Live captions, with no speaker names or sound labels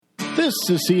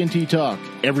This is CNT Talk.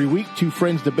 Every week, two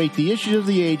friends debate the issues of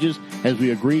the ages as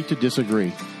we agree to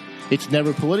disagree. It's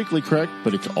never politically correct,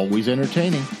 but it's always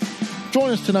entertaining. Join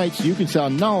us tonight so you can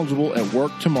sound knowledgeable at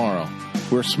work tomorrow.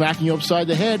 We're smacking you upside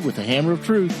the head with the hammer of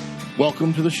truth.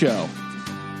 Welcome to the show.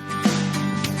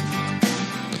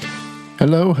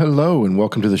 Hello, and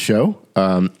welcome to the show.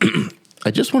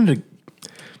 I just wanted to,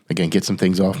 again, get some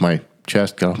things off my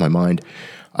chest, get off my mind.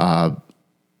 I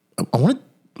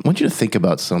want you to think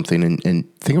about something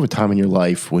and think of a time in your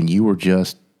life when you were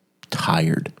just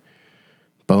tired,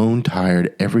 bone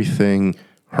tired, everything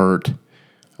hurt.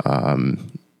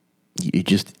 You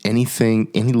just any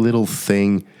little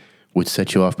thing would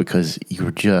set you off because you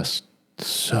were just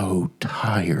so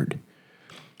tired.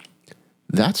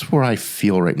 That's where I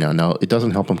feel right now. Now, it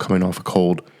doesn't help I'm coming off a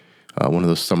cold, one of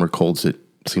those summer colds that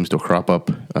seems to crop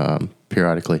up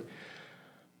periodically.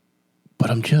 But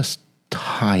I'm just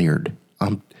tired.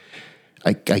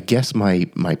 I guess my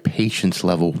patience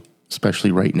level,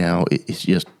 especially right now, is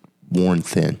just worn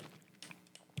thin.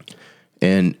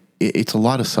 And it's a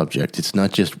lot of subject. It's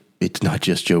not just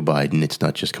Joe Biden. It's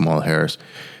not just Kamala Harris.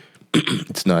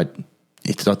 It's not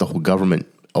the whole government,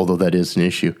 although that is an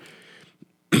issue.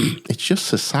 It's just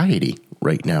society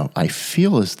right now. I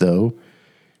feel as though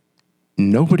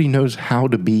nobody knows how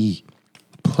to be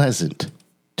pleasant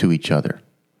to each other.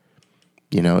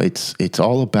 You know, it's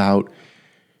all about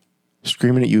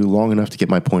screaming at you long enough to get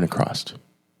my point across.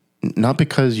 Not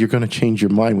because you're going to change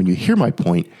your mind when you hear my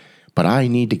point, but I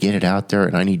need to get it out there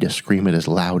and I need to scream it as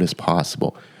loud as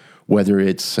possible. Whether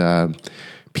it's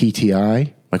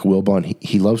PTI, like Wilbon,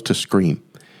 he loves to scream.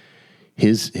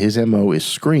 His MO is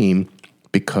scream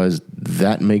because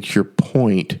that makes your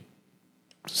point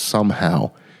somehow.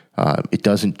 It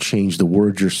doesn't change the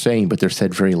words you're saying, but they're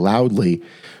said very loudly,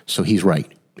 so he's right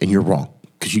and you're wrong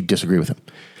because you disagree with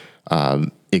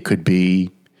him. It could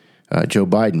be Joe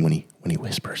Biden when he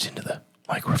whispers into the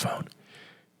microphone.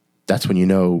 That's when you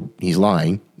know he's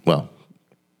lying. Well,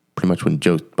 pretty much when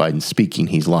Joe Biden's speaking,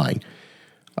 he's lying.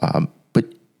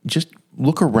 But just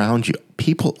look around you.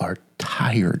 People are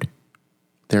tired.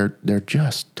 They're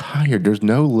just tired. There's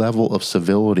no level of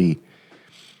civility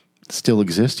still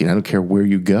existing. I don't care where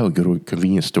you go. Go to a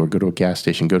convenience store, go to a gas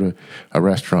station, go to a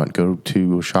restaurant, go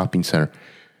to a shopping center.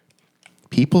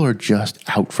 People are just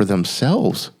out for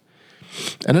themselves.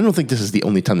 And I don't think this is the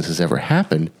only time this has ever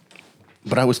happened,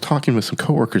 but I was talking with some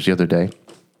coworkers the other day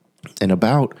and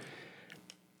about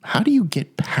how do you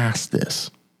get past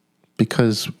this?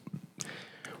 Because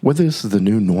whether this is the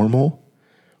new normal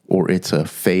or it's a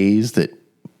phase that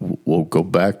we'll go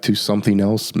back to something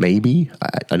else, maybe.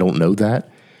 I don't know that.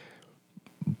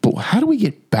 But how do we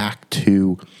get back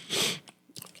to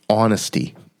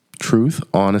honesty, truth,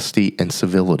 honesty, and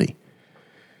civility?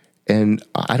 And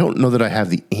I don't know that I have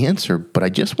the answer, but I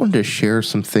just wanted to share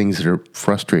some things that are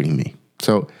frustrating me.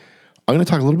 So I'm going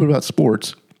to talk a little bit about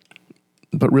sports,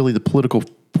 but really the political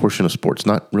portion of sports,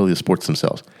 not really the sports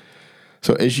themselves.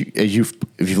 So if you've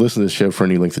listened to this show for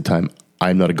any length of time,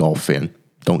 I'm not a golf fan.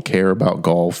 Don't care about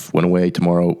golf. Went away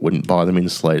tomorrow. Wouldn't bother me in the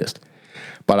slightest.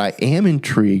 But I am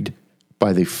intrigued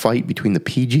by the fight between the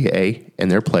PGA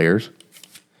and their players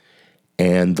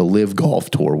and the Live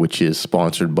Golf Tour, which is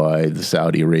sponsored by the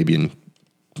Saudi Arabian,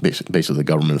 basically the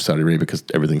government of Saudi Arabia, because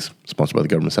everything's sponsored by the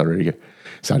government of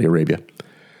Saudi Arabia.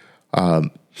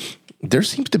 There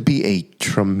seems to be a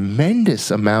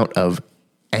tremendous amount of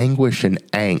anguish and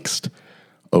angst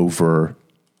over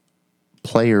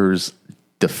players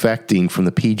defecting from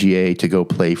the PGA to go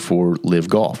play for Live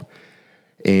Golf.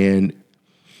 And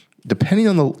depending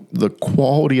on the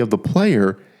quality of the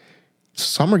player,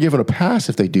 some are given a pass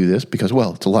if they do this because,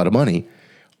 well, it's a lot of money.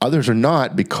 Others are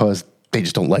not because they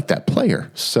just don't like that player.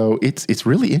 So it's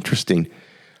really interesting.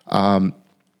 I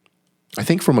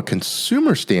think from a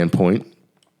consumer standpoint,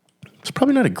 it's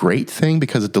probably not a great thing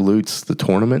because it dilutes the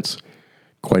tournaments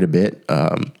quite a bit.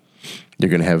 You're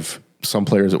going to have some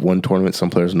players at one tournament, some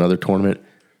players at another tournament.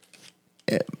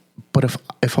 But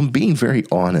if I'm being very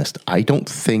honest, I don't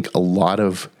think a lot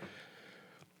of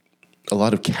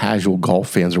casual golf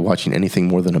fans are watching anything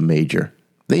more than a major.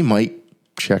 They might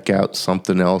check out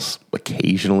something else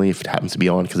occasionally if it happens to be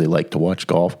on because they like to watch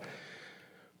golf.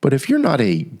 But if you're not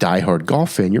a diehard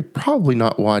golf fan, you're probably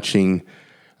not watching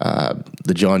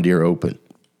the John Deere Open.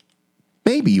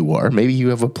 Maybe you are. Maybe you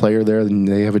have a player there and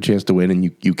they have a chance to win and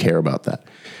you care about that.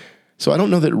 So I don't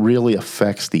know that it really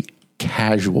affects the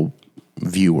casual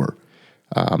viewer.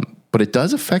 But it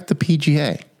does affect the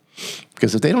PGA.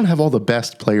 Because if they don't have all the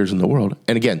best players in the world,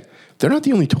 and again, they're not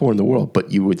the only tour in the world, but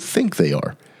you would think they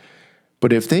are.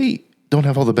 But if they don't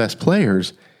have all the best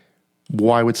players,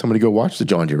 why would somebody go watch the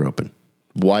John Deere Open?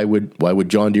 Why would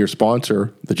John Deere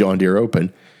sponsor the John Deere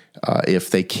Open if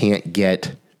they can't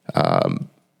get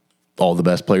all the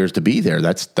best players to be there?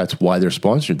 That's why they're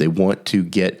sponsored. They want to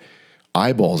get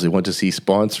eyeballs. They want to see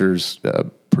sponsors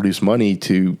produce money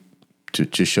to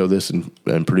show this and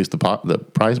produce the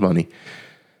prize money.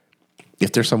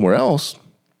 If they're somewhere else,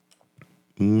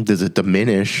 does it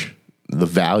diminish the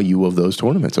value of those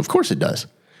tournaments? Of course it does.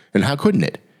 And how couldn't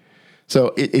it?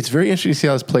 So it's very interesting to see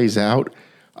how this plays out.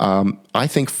 I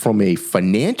think from a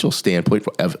financial standpoint,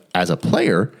 as a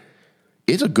player,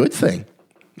 it's a good thing,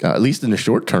 at least in the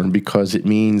short term, because it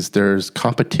means there's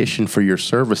competition for your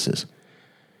services.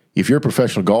 If you're a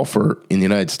professional golfer in the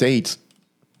United States,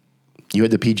 you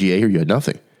had the PGA or you had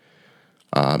nothing.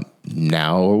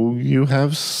 Now you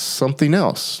have something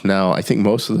else. Now, I think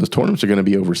most of those tournaments are going to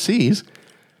be overseas,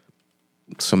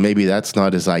 so maybe that's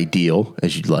not as ideal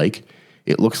as you'd like.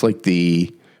 It looks like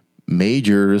the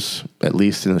majors, at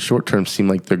least in the short term, seem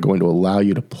like they're going to allow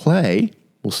you to play.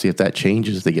 We'll see if that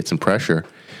changes. They get some pressure.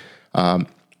 But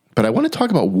I want to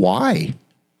talk about why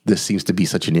this seems to be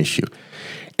such an issue.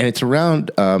 And it's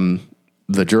around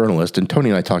the journalist, and Tony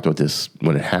and I talked about this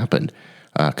when it happened,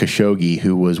 Khashoggi,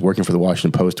 who was working for the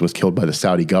Washington Post and was killed by the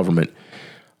Saudi government.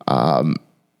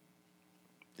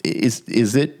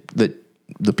 Is it that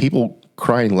the people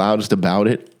crying loudest about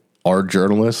it are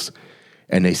journalists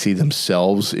and they see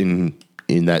themselves in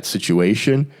that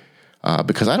situation?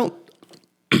 Because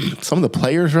some of the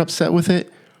players are upset with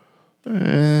it.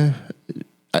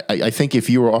 I think if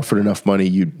you were offered enough money,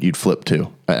 you'd flip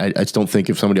too. I just don't think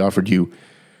if somebody offered you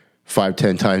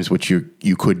 5-10 times what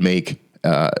you could make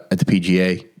at the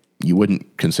PGA, you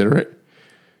wouldn't consider it.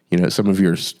 You know, some of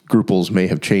your scruples may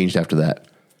have changed after that.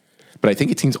 But I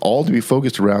think it seems all to be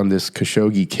focused around this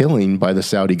Khashoggi killing by the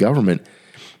Saudi government,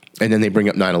 and then they bring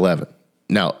up 9/11.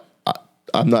 Now,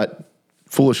 I'm not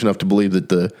foolish enough to believe that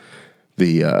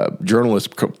the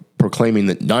journalist proclaiming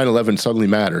that 9/11 suddenly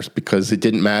matters, because it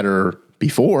didn't matter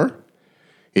before.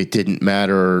 It didn't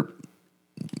matter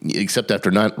except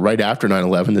right after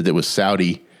 9/11 that it was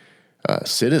Saudi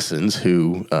citizens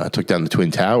who took down the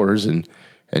Twin Towers and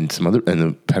some other, and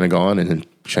the Pentagon and in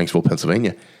Shanksville,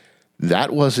 Pennsylvania.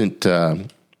 That wasn't.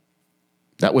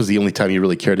 That was the only time you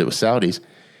really cared it was Saudis.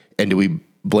 And do we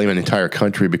blame an entire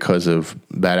country because of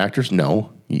bad actors?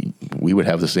 No. We would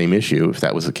have the same issue if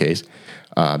that was the case.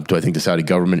 Do I think the Saudi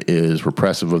government is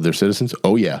repressive of their citizens?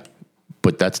 Oh, yeah.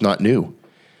 But that's not new.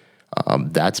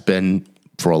 That's been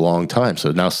for a long time.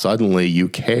 So now suddenly you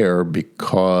care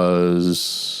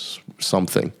because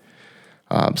something.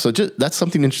 So that's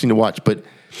something interesting to watch. But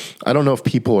I don't know if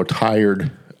people are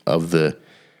tired of the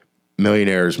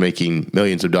millionaires making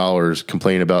millions of dollars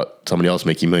complaining about somebody else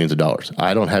making millions of dollars.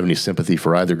 I don't have any sympathy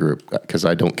for either group because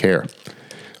I don't care.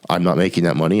 I'm not making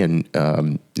that money, and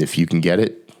if you can get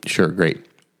it, sure, great.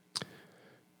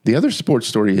 The other sports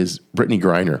story is Brittany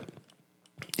Griner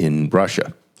in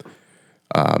Russia.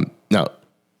 Now,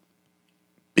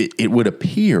 it would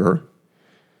appear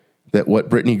that what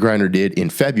Brittany Griner did in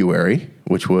February,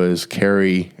 which was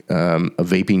carry a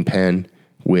vaping pen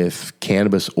with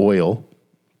cannabis oil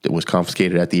that was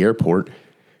confiscated at the airport,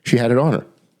 she had it on her.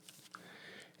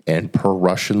 And per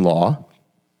Russian law,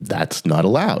 that's not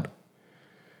allowed.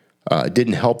 It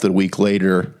didn't help that a week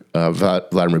later,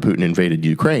 Vladimir Putin invaded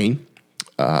Ukraine.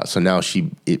 So now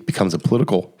it becomes a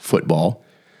political football.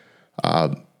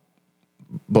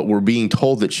 But we're being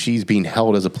told that she's being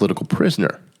held as a political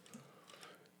prisoner.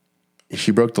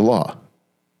 She broke the law,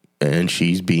 and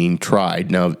she's being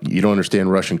tried. Now, you don't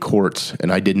understand Russian courts,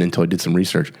 and I didn't until I did some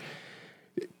research.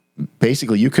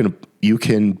 Basically, you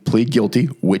can plead guilty,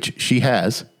 which she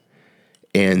has,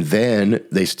 and then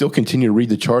they still continue to read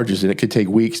the charges, and it could take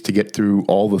weeks to get through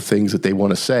all the things that they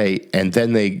want to say, and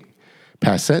then they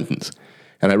pass sentence.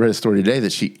 And I read a story today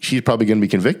that she's probably going to be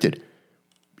convicted.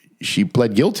 She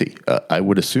pled guilty. I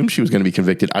would assume she was going to be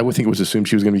convicted. I would think it was assumed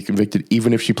she was going to be convicted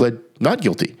even if she pled not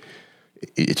guilty.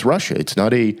 It's Russia. It's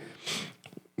not a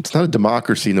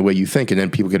democracy in the way you think, and then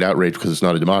people get outraged because it's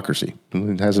not a democracy.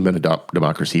 It hasn't been a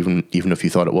democracy, even if you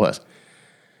thought it was.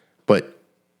 But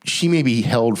she may be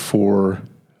held for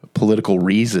political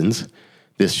reasons.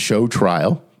 This show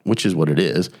trial, which is what it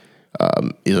is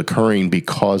occurring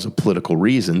because of political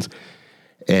reasons.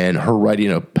 And her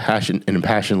writing an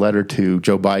impassioned letter to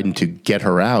Joe Biden to get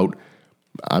her out,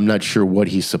 I'm not sure what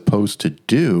he's supposed to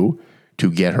do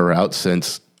to get her out,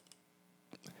 since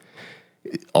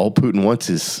all Putin wants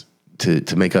is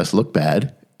to make us look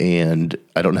bad. And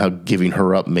I don't know how giving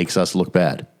her up makes us look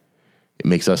bad. It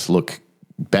makes us look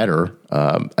better.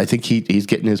 I think he's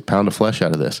getting his pound of flesh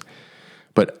out of this.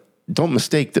 But don't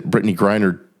mistake that Brittany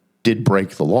Griner did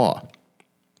break the law.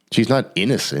 She's not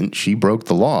innocent. She broke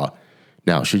the law.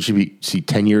 Now, should she see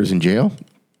 10 years in jail?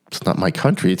 It's not my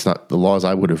country. It's not the laws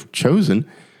I would have chosen,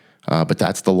 but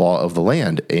that's the law of the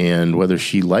land. And whether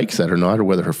she likes that or not, or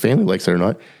whether her family likes that or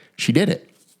not, she did it.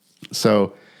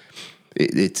 So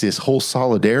it's this whole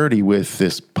solidarity with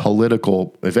this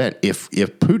political event. If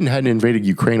Putin hadn't invaded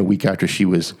Ukraine a week after she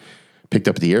was picked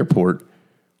up at the airport,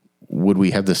 would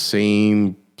we have the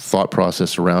same thought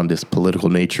process around this political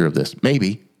nature of this?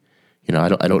 Maybe. I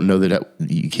don't know that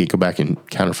you can't go back and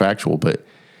counterfactual, but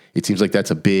it seems like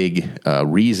that's a big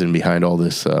reason behind all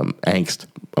this angst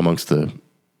amongst the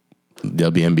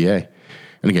WNBA.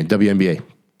 And again, WNBA,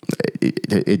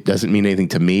 it doesn't mean anything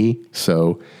to me.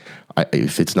 So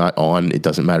if it's not on, it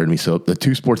doesn't matter to me. So the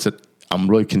two sports that I'm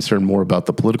really concerned more about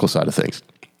the political side of things.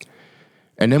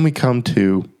 And then we come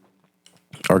to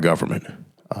our government.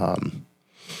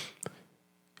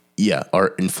 Our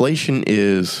inflation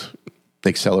is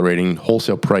accelerating.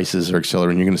 Wholesale prices are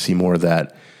accelerating. You're going to see more of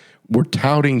that. We're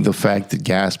touting the fact that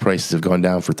gas prices have gone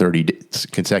down for 30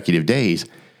 consecutive days,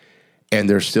 and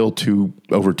they're still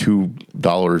over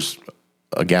 $2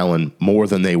 a gallon more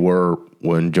than they were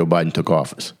when Joe Biden took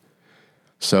office.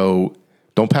 So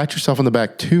don't pat yourself on the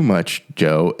back too much,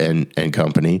 Joe and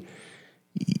company.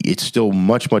 It's still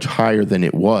much, much higher than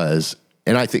it was.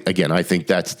 And I think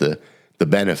that's the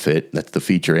benefit, that's the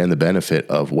feature and the benefit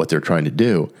of what they're trying to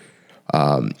do.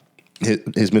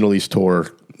 His Middle East tour,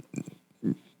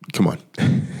 come on,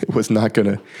 it was not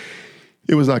gonna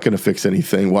fix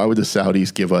anything. Why would the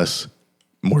Saudis give us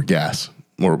more gas,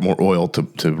 more oil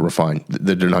to refine?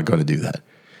 They're not going to do that.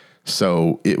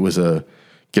 So it was a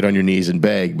get on your knees and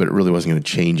beg, but it really wasn't going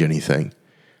to change anything.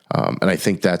 And I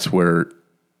think that's where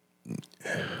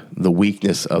the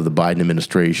weakness of the Biden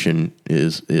administration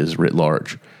is writ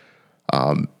large.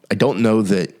 I don't know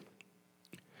that.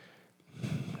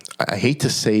 I hate to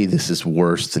say this is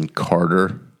worse than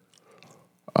Carter.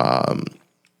 I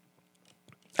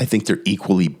think they're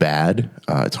equally bad.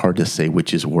 It's hard to say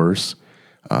which is worse.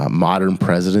 Modern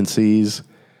presidencies,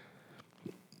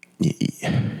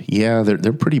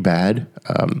 they're pretty bad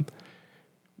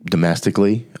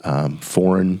domestically,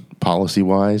 foreign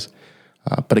policy-wise.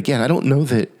 But again, I don't know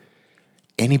that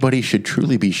anybody should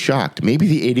truly be shocked. Maybe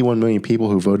the 81 million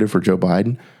people who voted for Joe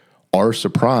Biden are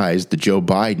surprised that Joe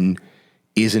Biden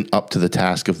isn't up to the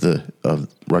task of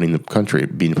running the country,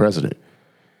 being president.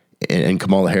 And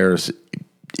Kamala Harris,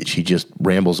 she just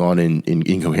rambles on in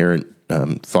incoherent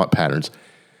thought patterns.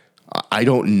 I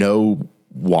don't know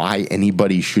why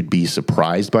anybody should be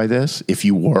surprised by this. If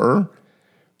you were,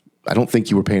 I don't think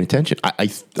you were paying attention. I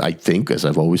think, as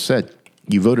I've always said,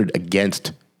 you voted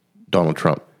against Donald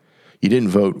Trump. You didn't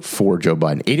vote for Joe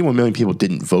Biden. 81 million people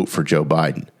didn't vote for Joe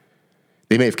Biden.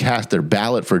 They may have cast their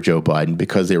ballot for Joe Biden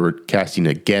because they were casting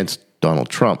against Donald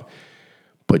Trump.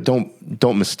 But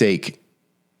don't mistake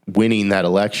winning that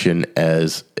election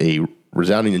as a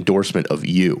resounding endorsement of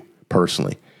you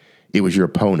personally. It was your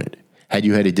opponent. Had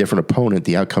you had a different opponent,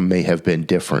 the outcome may have been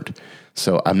different.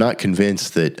 So I'm not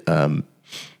convinced that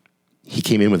he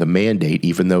came in with a mandate,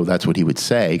 even though that's what he would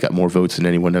say, got more votes than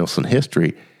anyone else in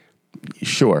history.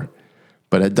 Sure.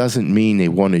 But it doesn't mean they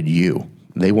wanted you.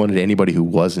 They wanted anybody who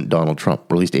wasn't Donald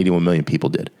Trump, or at least 81 million people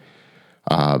did.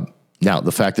 Now,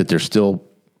 the fact that there's still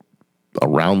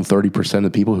around 30%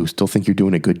 of people who still think you're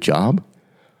doing a good job,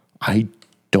 I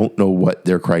don't know what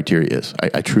their criteria is.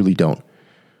 I truly don't.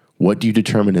 What do you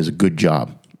determine as a good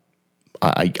job?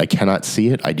 I cannot see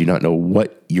it. I do not know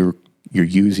what you're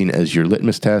using as your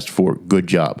litmus test for good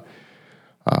job.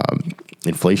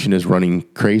 Inflation is running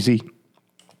crazy.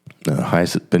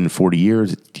 Highest it's been in 40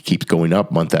 years. It keeps going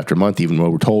up month after month, even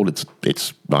though we're told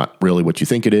it's not really what you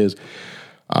think it is.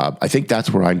 I think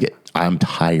that's where I'm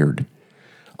tired.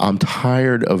 I'm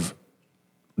tired of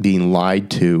being lied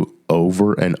to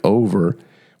over and over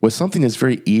with something that's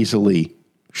very easily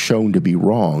shown to be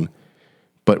wrong,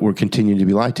 but we're continuing to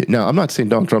be lied to. Now, I'm not saying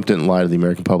Donald Trump didn't lie to the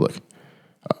American public.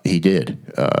 He did.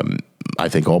 I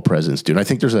think all presidents do. And I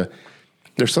think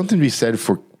there's something to be said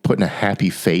for putting a happy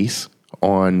face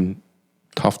on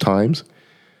tough times.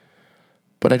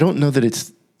 But I don't know that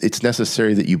it's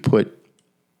necessary that you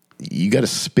got to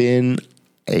spin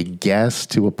a guess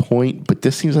to a point, but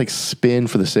this seems like spin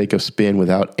for the sake of spin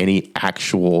without any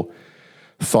actual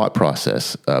thought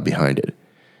process behind it.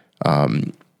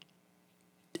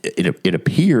 It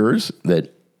appears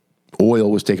that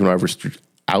oil was taken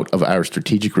out of our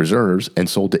strategic reserves and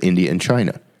sold to India and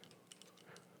China.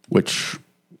 Which,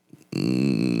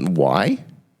 why?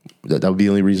 That would be the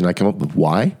only reason I come up with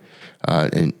why.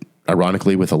 And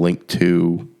ironically, with a link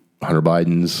to Hunter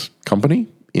Biden's company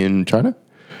in China.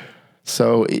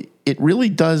 So it really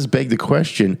does beg the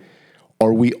question,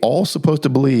 Are we all supposed to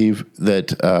believe that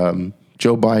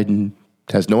Joe Biden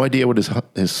has no idea what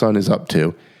his son is up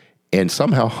to, and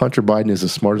somehow Hunter Biden is the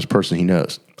smartest person he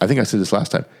knows? I think I said this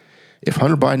last time. If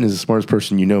Hunter Biden is the smartest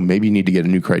person you know, maybe you need to get a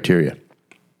new criteria.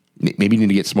 Maybe you need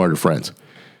to get smarter friends.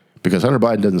 Because Hunter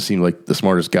Biden doesn't seem like the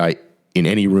smartest guy in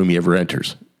any room he ever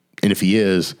enters. And if he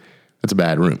is, that's a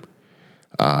bad room.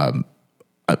 I'm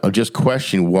just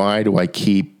questioning, why do I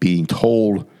keep being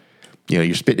told,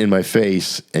 you're spitting in my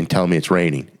face and telling me it's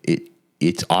raining?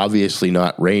 It's obviously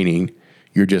not raining.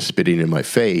 You're just spitting in my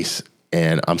face,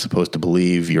 and I'm supposed to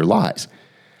believe your lies.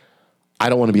 I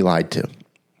don't want to be lied to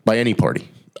by any party.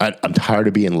 I'm tired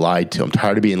of being lied to. I'm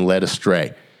tired of being led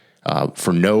astray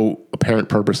for no apparent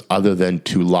purpose other than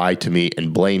to lie to me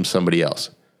and blame somebody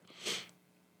else.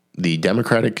 The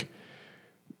Democratic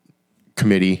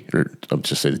committee, or I'll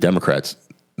just say the Democrats,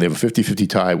 they have a 50-50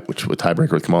 tie, which with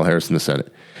tiebreaker with Kamala Harris in the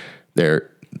Senate.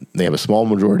 They have a small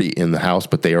majority in the House,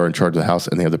 but they are in charge of the House,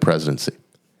 and they have the presidency.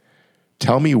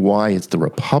 Tell me why it's the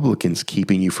Republicans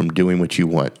keeping you from doing what you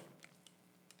want.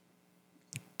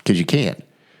 Because you can't.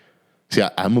 See,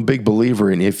 I'm a big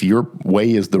believer in, if your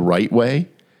way is the right way,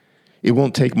 it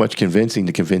won't take much convincing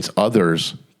to convince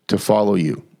others to follow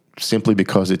you, simply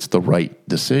because it's the right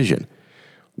decision.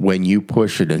 When you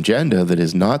push an agenda that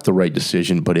is not the right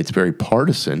decision, but it's very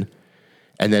partisan,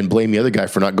 and then blame the other guy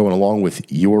for not going along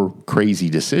with your crazy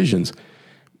decisions,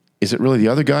 is it really the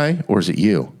other guy or is it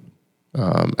you?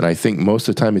 And I think most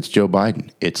of the time it's Joe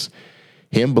Biden. It's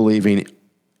him believing,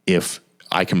 if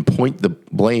I can point the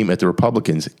blame at the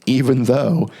Republicans, even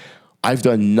though I've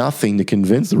done nothing to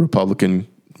convince the Republican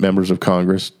members of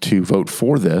Congress to vote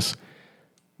for this,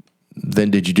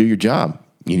 then did you do your job?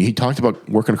 He talked about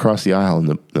working across the aisle and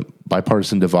the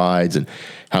bipartisan divides and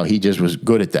how he just was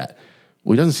good at that.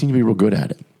 Well, he doesn't seem to be real good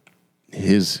at it.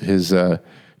 His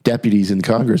deputies in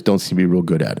Congress don't seem to be real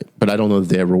good at it, but I don't know that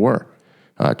they ever were.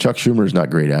 Chuck Schumer is not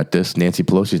great at this. Nancy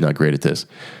Pelosi is not great at this.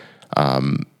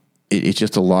 It's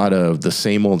just a lot of the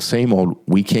same old, same old.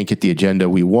 We can't get the agenda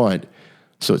we want,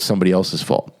 so it's somebody else's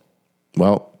fault.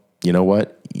 Well, you know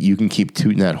what? You can keep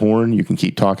tooting that horn. You can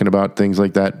keep talking about things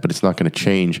like that, but it's not going to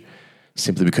change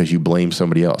simply because you blame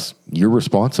somebody else. You're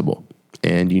responsible,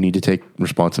 and you need to take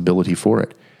responsibility for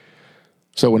it.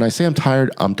 So when I say I'm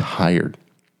tired, I'm tired.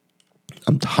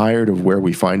 I'm tired of where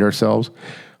we find ourselves.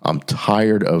 I'm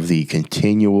tired of the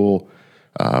continual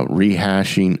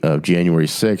rehashing of January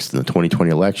 6th and the 2020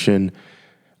 election.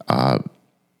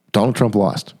 Donald Trump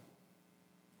lost.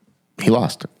 He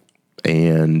lost.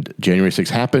 And January 6th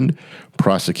happened.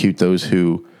 Prosecute those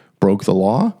who broke the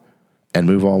law and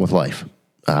move on with life.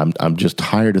 I'm just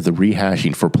tired of the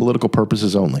rehashing for political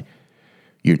purposes only.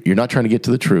 You're not trying to get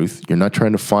to the truth. You're not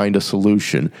trying to find a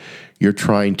solution. You're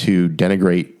trying to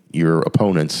denigrate your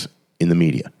opponents in the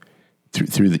media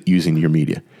through using your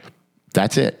media.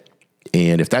 That's it.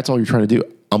 And if that's all you're trying to do,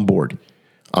 I'm bored.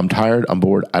 I'm tired. I'm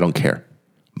bored. I don't care.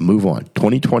 Move on.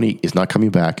 2020 is not coming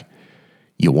back.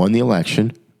 You won the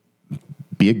election.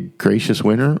 Be a gracious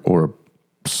winner or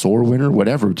a sore winner,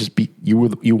 whatever. Just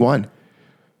you won.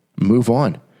 Move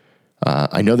on.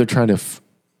 I know they're trying to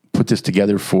put this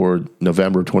together for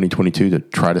November 2022 to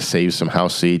try to save some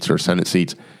House seats or Senate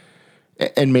seats.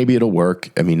 And maybe it'll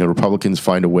work. I mean, the Republicans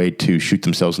find a way to shoot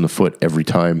themselves in the foot every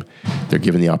time they're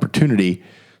given the opportunity.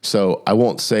 So I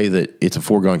won't say that it's a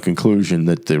foregone conclusion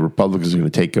that the Republicans are going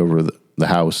to take over the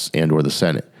House and or the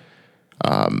Senate.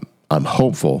 I'm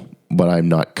hopeful, but I'm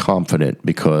not confident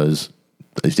because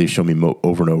they show me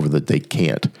over and over that they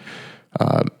can't.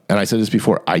 And I said this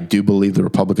before, I do believe the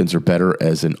Republicans are better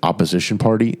as an opposition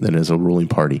party than as a ruling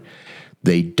party.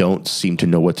 They don't seem to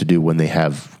know what to do when they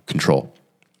have control.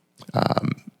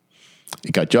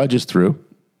 It got judges through,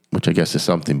 which I guess is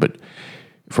something, but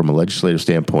from a legislative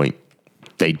standpoint,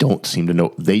 they don't seem to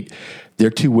know.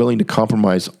 They're too willing to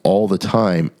compromise all the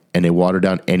time, and they water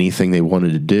down anything they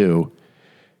wanted to do.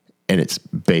 And it's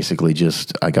basically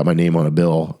just, I got my name on a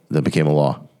bill that became a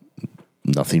law.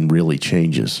 Nothing really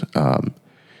changes.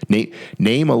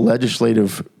 Name a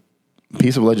legislative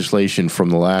piece of legislation from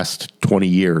the last 20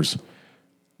 years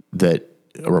that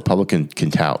a Republican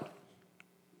can tout.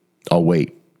 I'll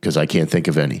wait because I can't think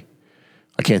of any.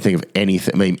 I can't think of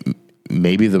anything. I mean,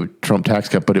 maybe the Trump tax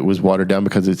cut, but it was watered down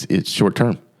because it's short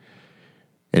term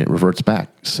and it reverts back.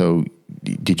 So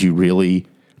did you really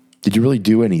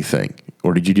do anything,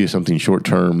 or did you do something short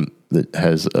term that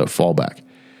has a fallback?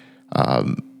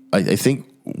 I think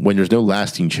when there's no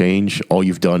lasting change, all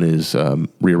you've done is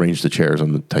rearrange the chairs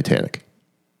on the Titanic.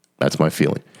 That's my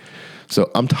feeling.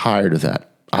 So I'm tired of that.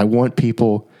 I want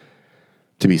people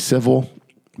to be civil,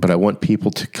 but I want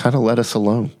people to kind of let us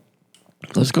alone.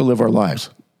 Let's go live our lives.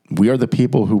 We are the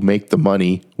people who make the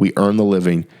money. We earn the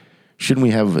living. Shouldn't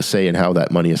we have a say in how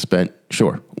that money is spent?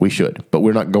 Sure, we should. But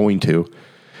we're not going to,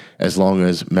 as long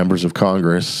as members of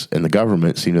Congress and the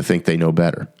government seem to think they know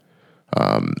better.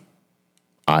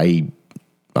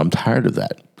 I'm tired of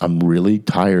that. I'm really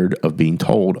tired of being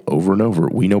told over and over,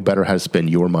 we know better how to spend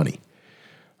your money.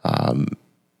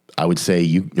 I would say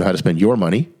you know how to spend your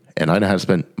money, and I know how to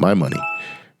spend my money.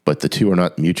 But the two are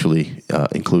not mutually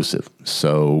inclusive.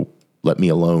 So let me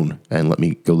alone and let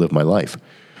me go live my life.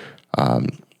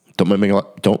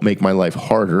 Don't make my life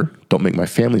harder. Don't make my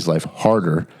family's life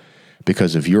harder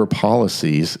because of your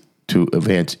policies to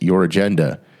advance your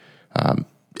agenda.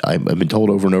 I've been told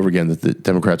over and over again that the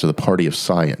Democrats are the party of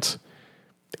science.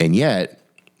 And yet,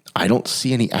 I don't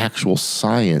see any actual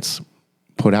science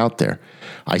put out there.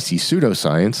 I see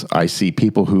pseudoscience. I see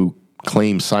people who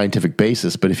claim scientific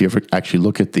basis, but if you ever actually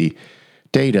look at the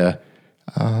data,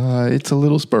 it's a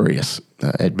little spurious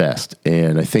at best.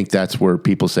 And I think that's where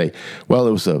people say, well,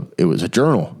 it was a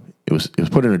journal. It was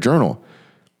put in a journal.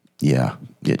 Yeah.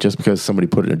 Just because somebody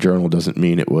put it in a journal doesn't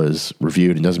mean it was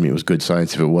reviewed, and doesn't mean it was good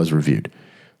science if it was reviewed.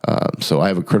 So I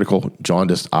have a critical,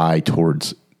 jaundiced eye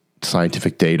towards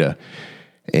scientific data.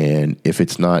 And if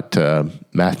it's not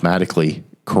mathematically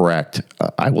correct,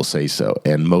 I will say so.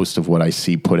 And most of what I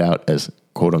see put out as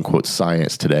quote unquote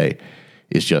science today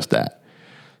is just that.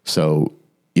 So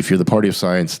if you're the party of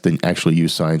science, then actually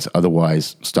use science.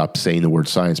 Otherwise, stop saying the word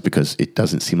science because it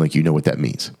doesn't seem like you know what that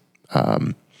means.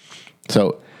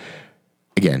 So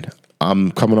again,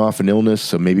 I'm coming off an illness,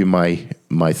 so maybe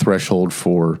my threshold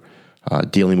for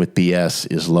dealing with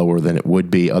BS is lower than it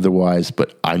would be otherwise,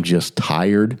 but I'm just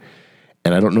tired,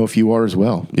 and I don't know if you are as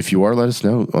well. If you are, let us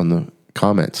know on the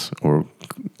comments or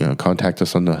contact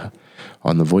us on the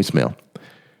voicemail.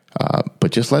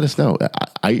 But just let us know.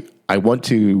 I want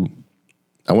to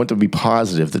be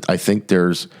positive that I think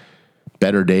there's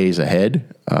better days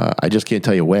ahead. I just can't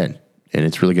tell you when, and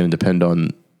it's really going to depend on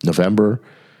November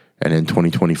and in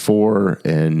 2024.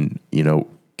 And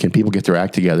can people get their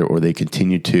act together, or they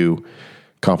continue to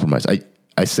compromise?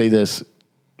 I say this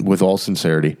with all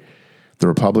sincerity. The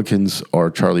Republicans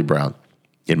are Charlie Brown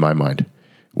in my mind,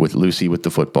 with Lucy with the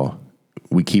football.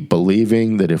 We keep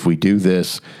believing that if we do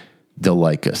this, they'll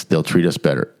like us. They'll treat us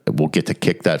better. We'll get to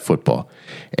kick that football.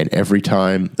 And every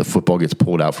time the football gets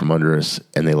pulled out from under us,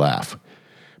 and they laugh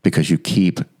because you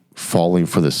keep falling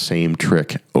for the same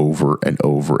trick over and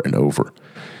over and over.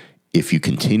 If you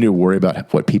continue to worry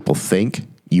about what people think,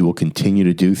 you will continue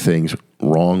to do things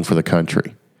wrong for the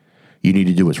country. You need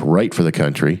to do what's right for the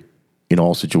country in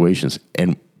all situations,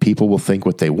 and people will think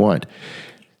what they want.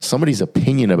 Somebody's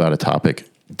opinion about a topic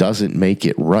doesn't make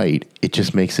it right. It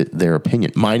just makes it their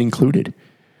opinion, mine included.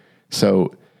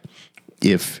 So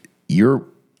if you're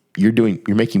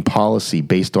making policy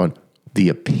based on the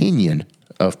opinion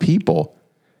of people,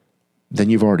 then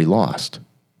you've already lost.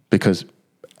 Because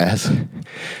as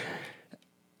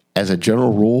a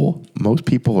general rule, most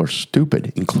people are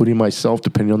stupid, including myself,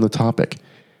 depending on the topic.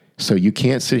 So you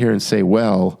can't sit here and say,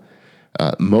 well,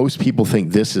 most people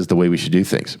think this is the way we should do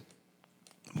things.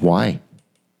 Why?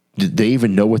 Do they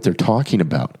even know what they're talking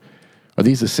about? Are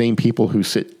these the same people who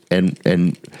sit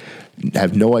and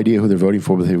have no idea who they're voting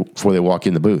for before they walk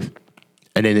in the booth?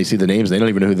 And then they see the names, they don't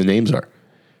even know who the names are.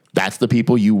 That's the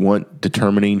people you want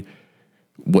determining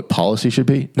what policy should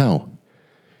be? No.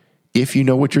 If you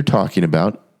know what you're talking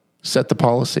about, set the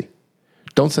policy.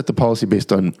 Don't set the policy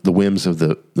based on the whims of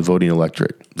the voting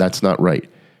electorate. That's not right.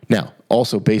 Now,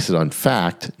 also base it on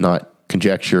fact, not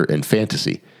conjecture and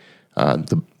fantasy.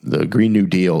 The Green New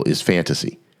Deal is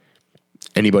fantasy.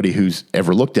 Anybody who's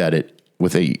ever looked at it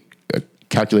with a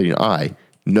calculating eye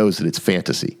knows that it's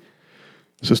fantasy.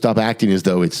 So stop acting as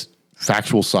though it's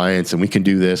factual science and we can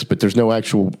do this, but there's no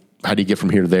actual, how do you get from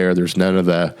here to there? There's none of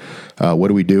the, what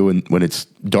do we do when it's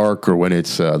dark, or when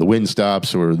it's the wind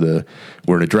stops, or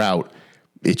we're in a drought.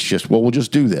 It's just, well, we'll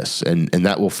just do this and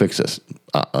that will fix us.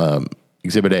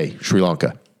 Exhibit A, Sri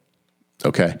Lanka.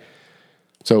 Okay.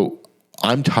 So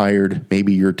I'm tired.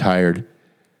 Maybe you're tired.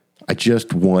 I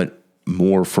just want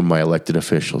more from my elected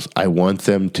officials. I want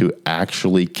them to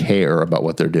actually care about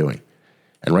what they're doing.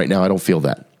 And right now I don't feel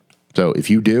that. So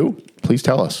if you do, please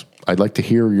tell us. I'd like to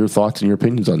hear your thoughts and your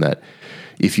opinions on that.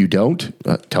 If you don't,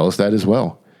 tell us that as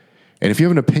well. And if you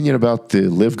have an opinion about the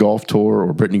Live Golf Tour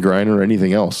or Brittany Griner or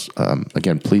anything else,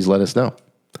 again, please let us know.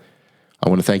 I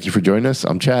want to thank you for joining us.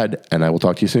 I'm Chad, and I will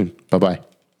talk to you soon. Bye-bye.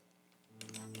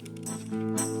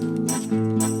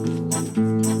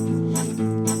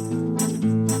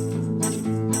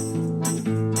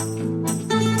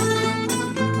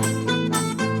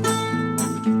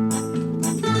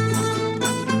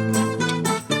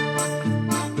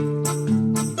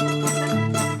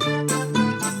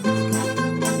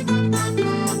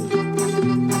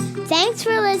 Thanks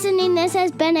for listening. This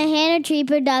has been a Hannah Tree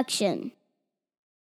production.